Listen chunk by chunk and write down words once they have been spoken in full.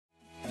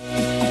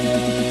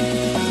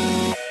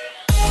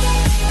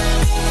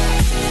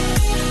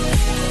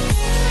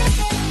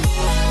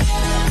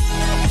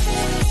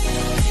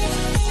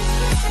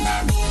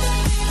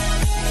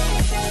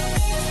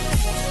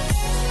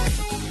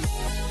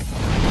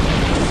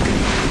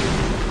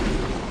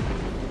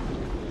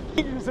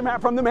This is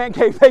Matt from the Man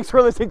Cave. Thanks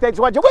for listening. Thanks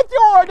for watching with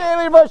your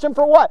daily devotion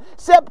for what?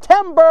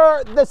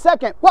 September the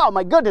 2nd. Wow,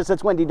 my goodness,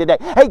 it's windy today.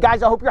 Hey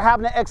guys, I hope you're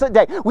having an excellent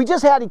day. We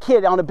just had a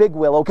kid on a big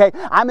wheel, okay?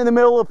 I'm in the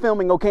middle of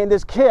filming, okay? And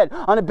this kid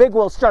on a big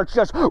wheel starts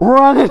just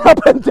running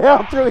up and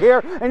down through here.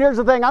 And here's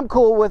the thing, I'm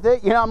cool with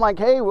it. You know, I'm like,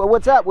 hey,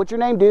 what's up? What's your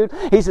name, dude?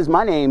 He says,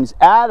 my name's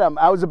Adam.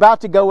 I was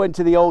about to go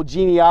into the old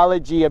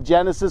genealogy of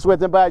Genesis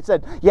with him, but I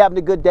said, you having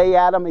a good day,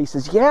 Adam? He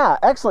says, yeah,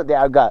 excellent day.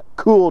 I got,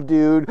 cool,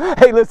 dude.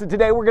 Hey, listen,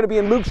 today we're going to be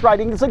in Luke's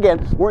writings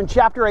again. We're in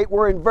chapter 8.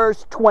 We're in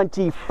verse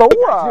 24.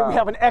 Today we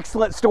have an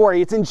excellent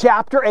story. It's in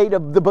chapter 8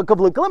 of the book of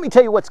Luke. Let me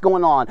tell you what's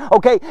going on,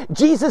 okay?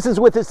 Jesus is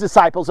with his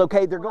disciples,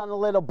 okay? They're going on a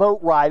little boat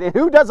ride. And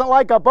who doesn't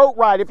like a boat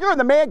ride? If you're in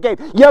the man cave,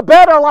 you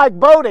better like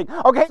boating,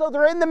 okay? So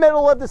they're in the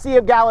middle of the Sea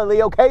of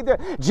Galilee, okay?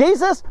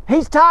 Jesus,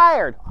 he's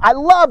tired. I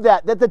love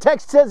that the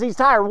text says he's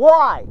tired.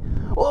 Why?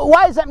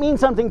 Why does that mean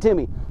something to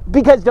me?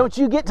 Because don't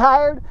you get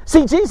tired?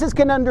 See, Jesus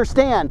can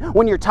understand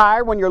when you're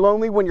tired, when you're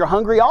lonely, when you're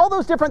hungry, all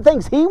those different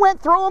things. He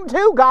went through them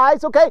too,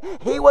 guys, okay?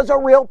 He was a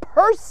real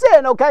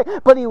person, okay?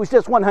 But he was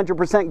just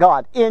 100%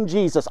 God in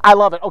Jesus. I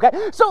love it, okay?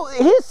 So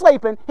he's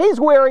sleeping, he's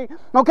weary,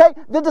 okay?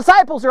 The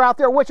disciples are out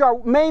there, which are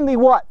mainly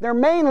what? They're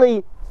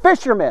mainly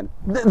fishermen.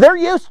 They're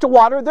used to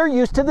water, they're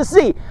used to the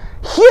sea.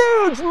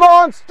 Huge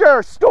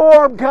monster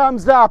storm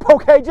comes up,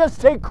 okay?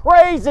 Just a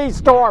crazy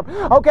storm,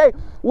 okay?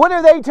 What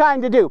are they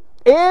trying to do?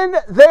 In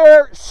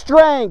their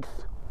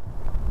strength.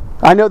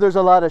 I know there's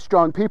a lot of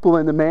strong people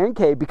in the man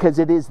cave because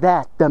it is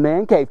that, the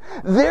man cave.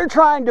 They're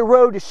trying to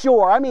row to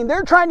shore. I mean,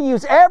 they're trying to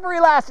use every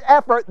last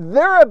effort,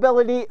 their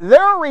ability,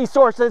 their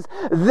resources,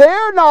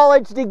 their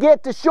knowledge to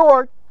get to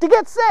shore, to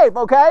get safe,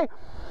 okay?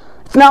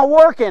 It's not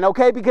working,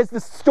 okay, because the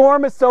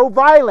storm is so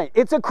violent.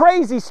 It's a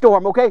crazy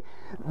storm, okay?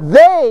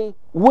 They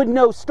would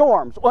know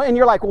storms. And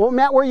you're like, well,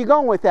 Matt, where are you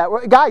going with that?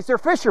 Well, guys, they're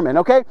fishermen,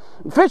 okay?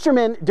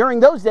 Fishermen, during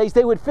those days,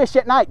 they would fish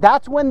at night.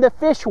 That's when the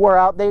fish were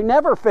out. They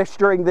never fished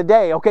during the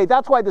day, okay?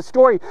 That's why the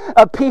story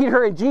of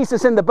Peter and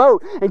Jesus in the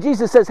boat. And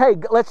Jesus says, hey,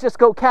 let's just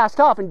go cast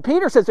off. And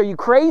Peter says, are you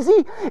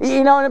crazy?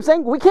 You know what I'm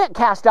saying? We can't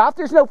cast off.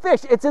 There's no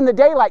fish. It's in the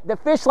daylight. The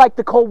fish like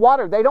the cold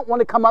water. They don't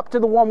want to come up to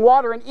the warm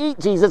water and eat,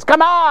 Jesus.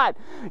 Come on!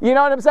 You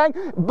know what I'm saying?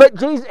 But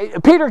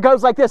Peter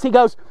goes like this. He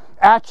goes,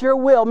 at your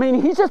will, meaning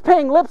he's just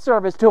paying lip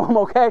service to him,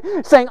 okay?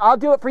 Saying, I'll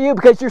do it for you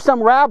because you're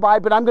some rabbi,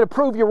 but I'm going to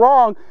prove you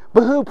wrong.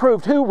 But who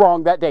proved who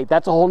wrong that day?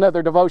 That's a whole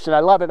nother devotion. I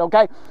love it,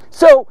 okay?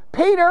 So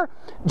Peter,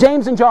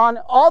 James, and John,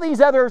 all these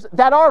others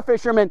that are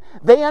fishermen,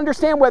 they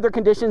understand weather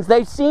conditions.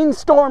 They've seen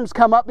storms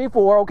come up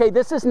before, okay?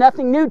 This is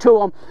nothing new to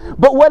them.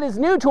 But what is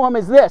new to them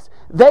is this.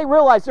 They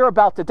realize they're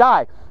about to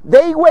die.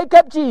 They wake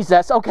up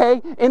Jesus,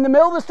 okay, in the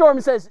middle of the storm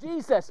and says,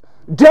 Jesus,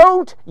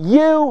 don't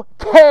you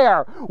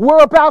care?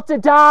 We're about to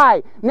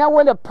die. Now,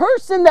 when a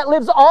person that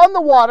lives on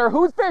the water,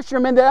 who's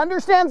fisherman, that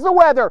understands the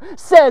weather,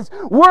 says,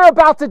 we're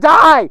about to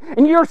die,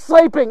 and you're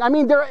sleeping. I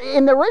mean,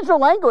 in the original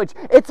language,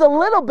 it's a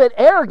little bit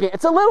arrogant.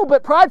 It's a little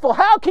bit prideful.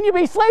 How can you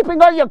be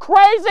sleeping? Are you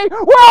crazy?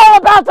 We're all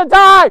about to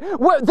die.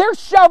 They're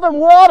shoving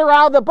water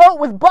out of the boat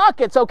with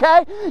buckets,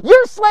 okay?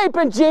 You're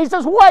sleeping,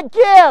 Jesus. What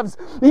gives?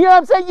 You know what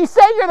I'm saying? You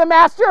say you're the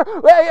master.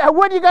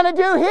 What are you going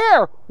to do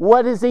here?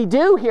 What does he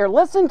do here?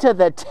 Listen to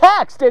the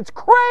text. It's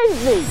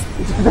crazy.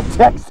 The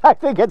text, I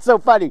think it's so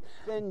funny.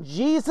 Then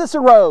Jesus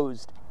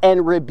arose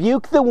and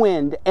rebuked the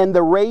wind and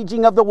the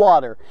raging of the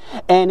water,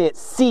 and it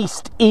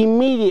ceased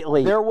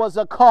immediately. There was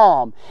a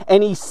calm,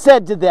 and he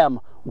said to them,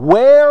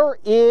 where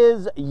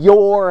is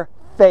your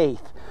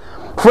faith?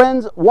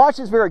 Friends, watch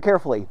this very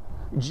carefully.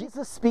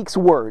 Jesus speaks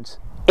words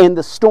in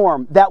the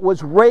storm that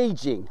was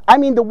raging. I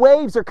mean, the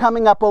waves are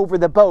coming up over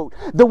the boat.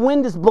 The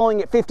wind is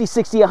blowing at 50,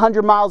 60,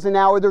 100 miles an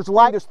hour. There's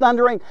light, there's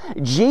thundering.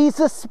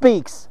 Jesus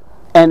speaks,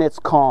 and it's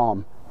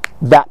calm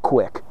that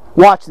quick.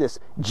 Watch this.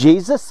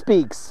 Jesus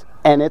speaks,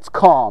 and it's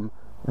calm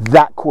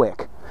that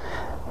quick.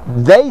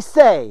 They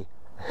say,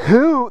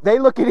 who? They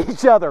look at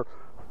each other.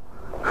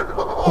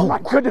 Oh my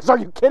goodness, are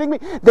you kidding me?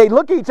 They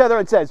look at each other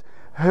and says,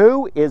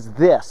 who is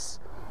this,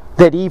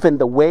 that even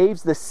the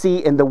waves, the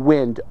sea, and the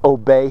wind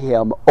obey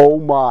him? Oh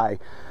my.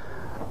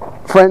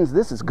 Friends,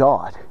 this is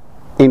God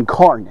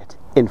incarnate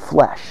in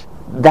flesh.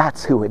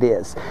 That's who it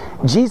is.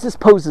 Jesus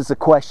poses a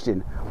question,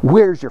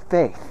 where's your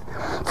faith?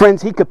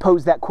 Friends, he could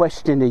pose that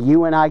question to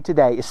you and I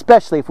today,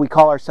 especially if we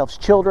call ourselves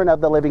children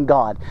of the living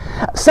God.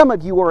 Some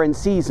of you are in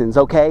seasons,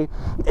 okay?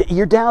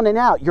 You're down and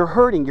out, you're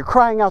hurting, you're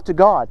crying out to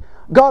God.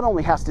 God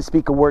only has to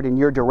speak a word in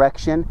your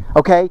direction,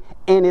 okay?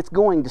 And it's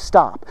going to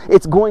stop.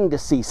 It's going to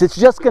cease. It's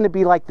just going to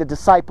be like the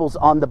disciples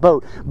on the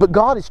boat. But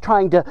God is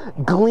trying to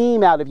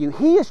glean out of you.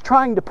 He is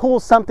trying to pull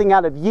something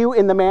out of you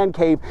in the man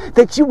cave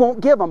that you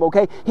won't give him,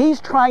 okay?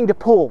 He's trying to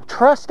pull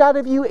trust out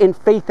of you and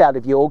faith out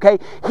of you, okay?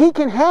 He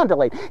can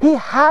handle it. He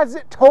has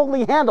it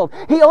totally handled.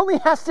 He only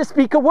has to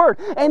speak a word,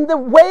 and the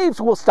waves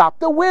will stop.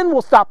 The wind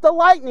will stop. The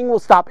lightning will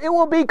stop. It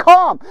will be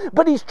calm.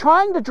 But he's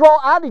trying to draw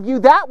out of you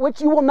that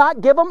which you will not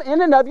give him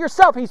in and of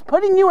yourself. He's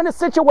putting you in a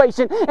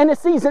situation, in a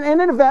season, in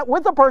an event,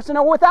 with a person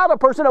or without a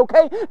person,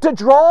 okay, to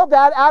draw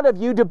that out of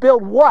you to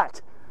build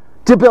what?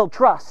 To build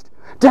trust.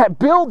 to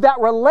build that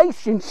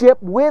relationship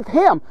with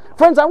Him.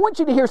 Friends, I want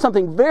you to hear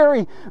something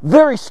very,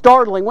 very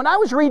startling. When I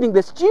was reading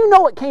this, do you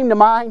know what came to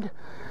mind?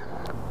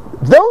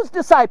 Those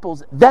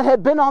disciples that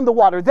had been on the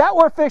water, that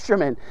were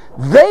fishermen,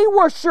 they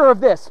were sure of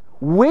this: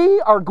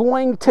 we are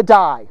going to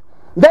die.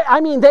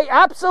 They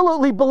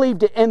absolutely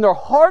believed it in their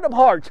heart of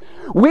hearts.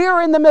 We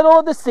are in the middle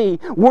of the sea.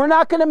 We're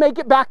not going to make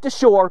it back to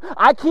shore.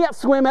 I can't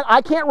swim it.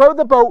 I can't row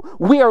the boat.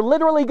 We are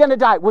literally going to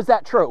die. Was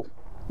that true?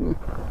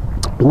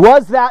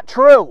 Was that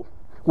true?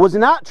 Was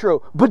not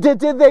true. But did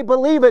they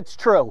believe it's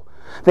true?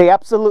 They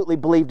absolutely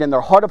believed in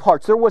their heart of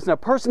hearts. There wasn't a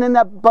person in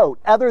that boat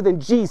other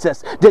than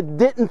Jesus that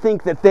didn't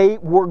think that they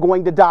were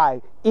going to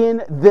die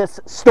in this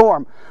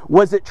storm.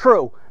 Was it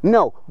true?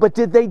 No. But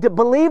did they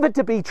believe it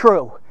to be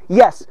true?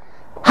 Yes.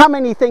 How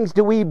many things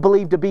do we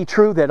believe to be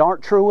true that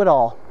aren't true at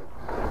all?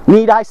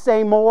 Need I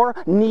say more?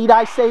 Need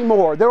I say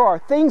more? There are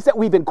things that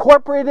we've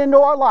incorporated into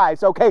our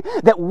lives, okay,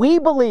 that we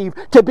believe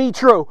to be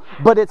true,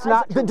 but it's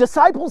not. The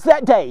disciples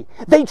that day,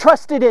 they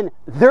trusted in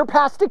their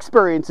past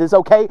experiences,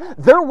 okay,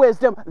 their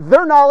wisdom,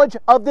 their knowledge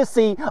of the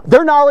sea,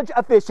 their knowledge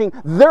of fishing,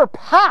 their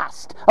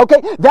past,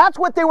 okay, that's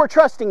what they were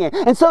trusting in.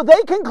 And so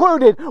they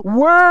concluded,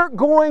 we're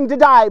going to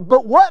die.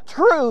 But what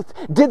truth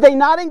did they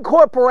not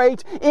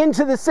incorporate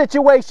into the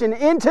situation,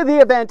 into the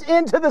event,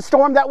 into the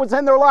storm that was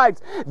in their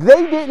lives?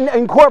 They didn't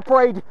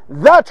incorporate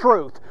the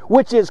truth,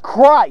 which is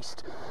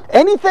Christ.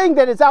 Anything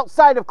that is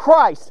outside of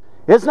Christ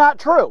is not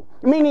true.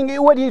 Meaning,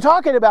 what are you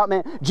talking about,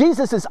 man?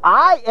 Jesus says,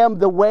 I am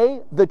the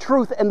way, the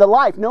truth, and the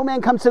life. No man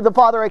comes to the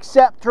Father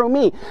except through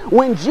me.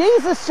 When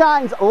Jesus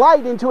shines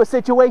light into a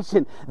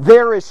situation,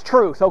 there is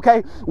truth,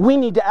 okay? We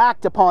need to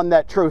act upon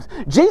that truth.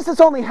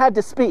 Jesus only had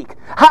to speak.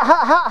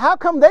 How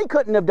come they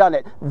couldn't have done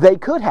it? They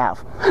could have.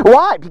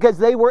 Why? Because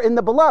they were in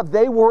the beloved.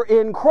 They were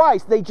in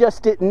Christ. They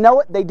just didn't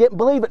know it. They didn't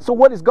believe it. So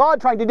what is God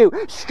trying to do?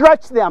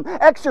 Stretch them,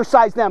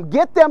 exercise them,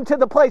 get them to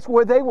the place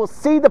where they will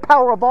see the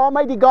power of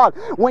Almighty God.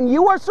 When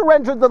you are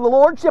surrendered to the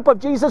Lordship of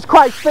Jesus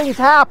Christ, things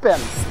happen.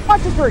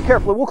 Watch this very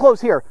carefully. We'll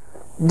close here.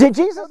 Did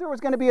Jesus know there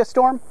was going to be a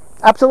storm?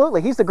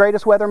 Absolutely. He's the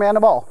greatest weatherman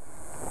of all.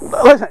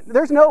 Listen,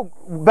 there's no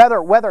better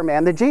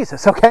weatherman than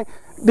Jesus, okay?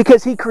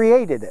 Because He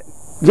created it.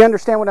 Do you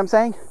understand what I'm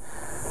saying?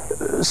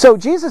 So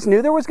Jesus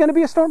knew there was going to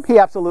be a storm? He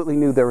absolutely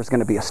knew there was going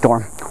to be a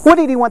storm. What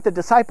did He want the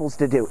disciples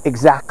to do?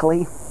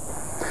 Exactly.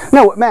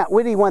 No, Matt,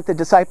 what did He want the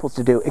disciples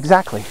to do?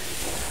 Exactly.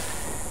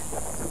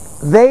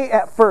 They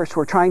at first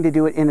were trying to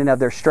do it in and of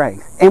their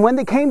strength. And when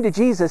they came to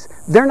Jesus,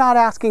 they're not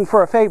asking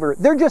for a favor.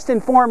 They're just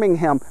informing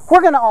Him,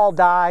 we're going to all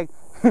die.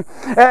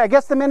 I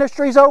guess the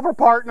ministry's over,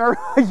 partner.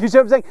 You see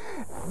what I'm saying?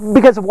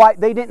 Because of why?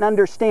 They didn't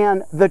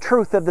understand the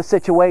truth of the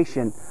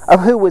situation, of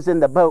who was in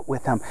the boat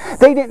with them.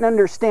 They didn't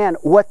understand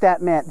what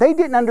that meant. They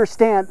didn't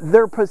understand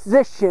their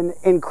position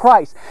in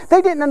Christ. They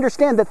didn't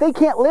understand that they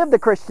can't live the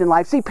Christian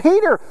life. See,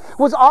 Peter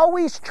was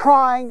always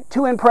trying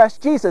to impress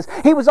Jesus.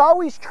 He was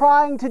always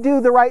trying to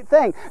do the right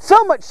thing.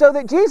 So much so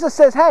that Jesus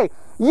says, hey,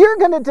 you're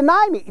going to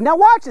deny me. Now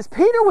watch this.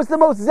 Peter was the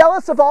most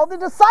zealous of all the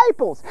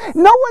disciples.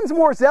 No one's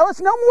more zealous.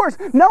 No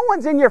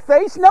one's in your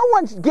face. No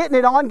one's getting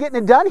it on,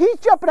 getting it done. He's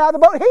jumping out of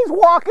the boat. He's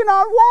walking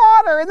on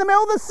water in the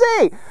middle of the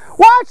sea.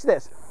 Watch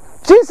this.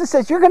 Jesus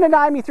says, you're going to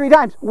deny me 3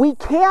 times. We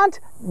can't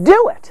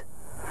do it.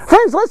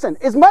 Friends, listen.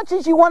 As much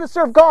as you want to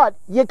serve God,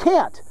 you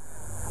can't.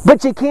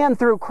 But you can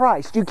through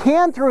Christ. You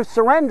can through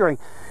surrendering.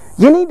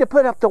 You need to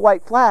put up the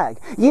white flag.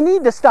 You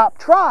need to stop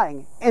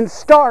trying and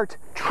start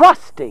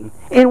trusting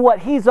in what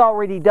He's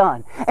already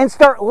done, and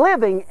start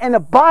living and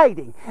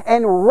abiding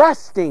and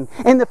resting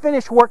in the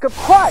finished work of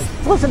Christ.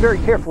 Listen very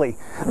carefully.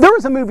 There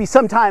was a movie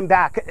sometime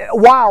back, a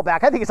while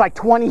back, I think it's like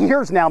 20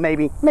 years now,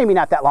 maybe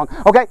not that long,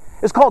 okay?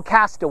 It's called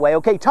Castaway,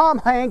 okay? Tom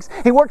Hanks,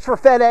 he works for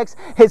FedEx,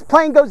 his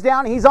plane goes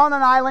down, he's on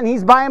an island,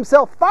 he's by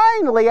himself.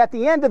 Finally, at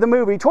the end of the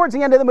movie, towards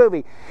the end of the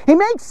movie, he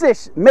makes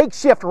this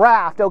makeshift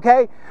raft,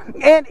 okay?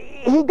 And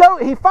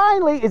he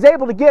finally is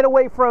able to get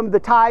away from the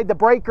tide, the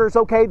breakers,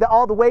 okay,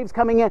 all the waves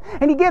coming in,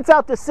 and he gets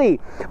out to sea.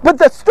 But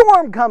the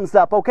storm comes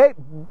up, okay,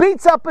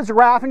 beats up his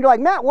raft, and you're like,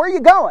 Matt, where are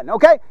you going,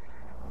 okay?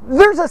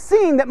 There's a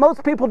scene that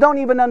most people don't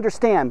even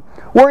understand,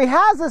 where he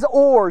has his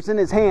oars in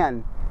his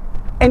hand,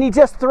 and he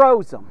just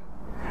throws them.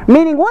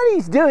 Meaning what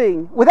he's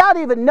doing, without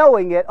even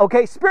knowing it,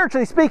 okay,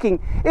 spiritually speaking,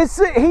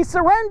 is he's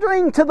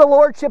surrendering to the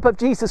Lordship of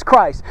Jesus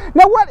Christ.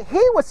 Now what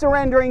he was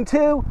surrendering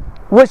to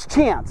was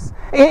chance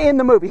in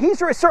the movie. He's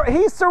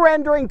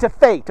surrendering to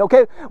fate,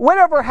 okay?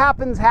 Whatever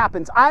happens,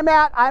 happens. I'm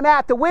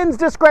at the wind's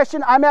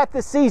discretion, I'm at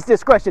the sea's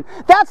discretion.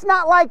 That's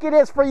not like it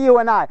is for you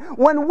and I.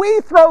 When we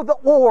throw the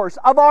oars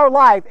of our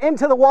life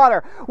into the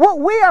water, what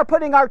we are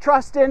putting our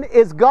trust in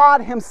is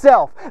God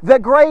Himself, the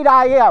great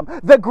I Am,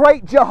 the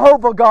great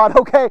Jehovah God,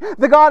 okay?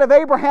 The God of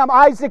Abraham,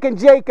 Isaac, and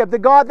Jacob, the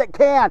God that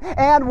can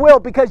and will,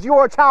 because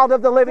you're a child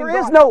of the living God.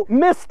 There is no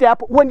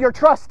misstep when you're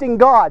trusting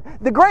God.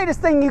 The greatest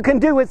thing you can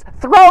do is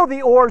throw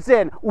the oars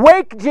in,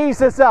 wake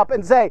Jesus up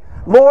and say,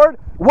 Lord,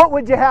 what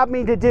would you have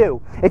me to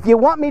do? If you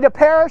want me to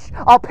perish,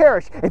 I'll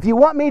perish. If you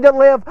want me to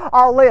live,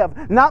 I'll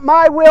live. Not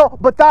my will,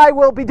 but thy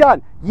will be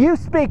done. You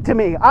speak to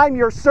me. I'm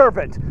your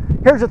servant.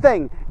 Here's the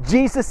thing.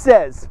 Jesus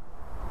says,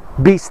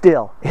 Be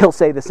still. He'll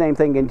say the same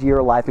thing into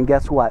your life, and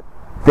guess what?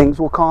 Things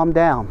will calm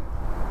down.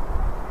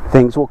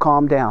 Things will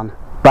calm down.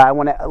 But I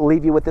want to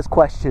leave you with this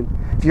question.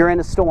 If you're in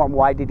a storm,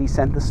 why did he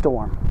send the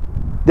storm?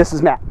 This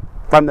is Matt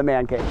from the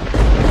Man Cave.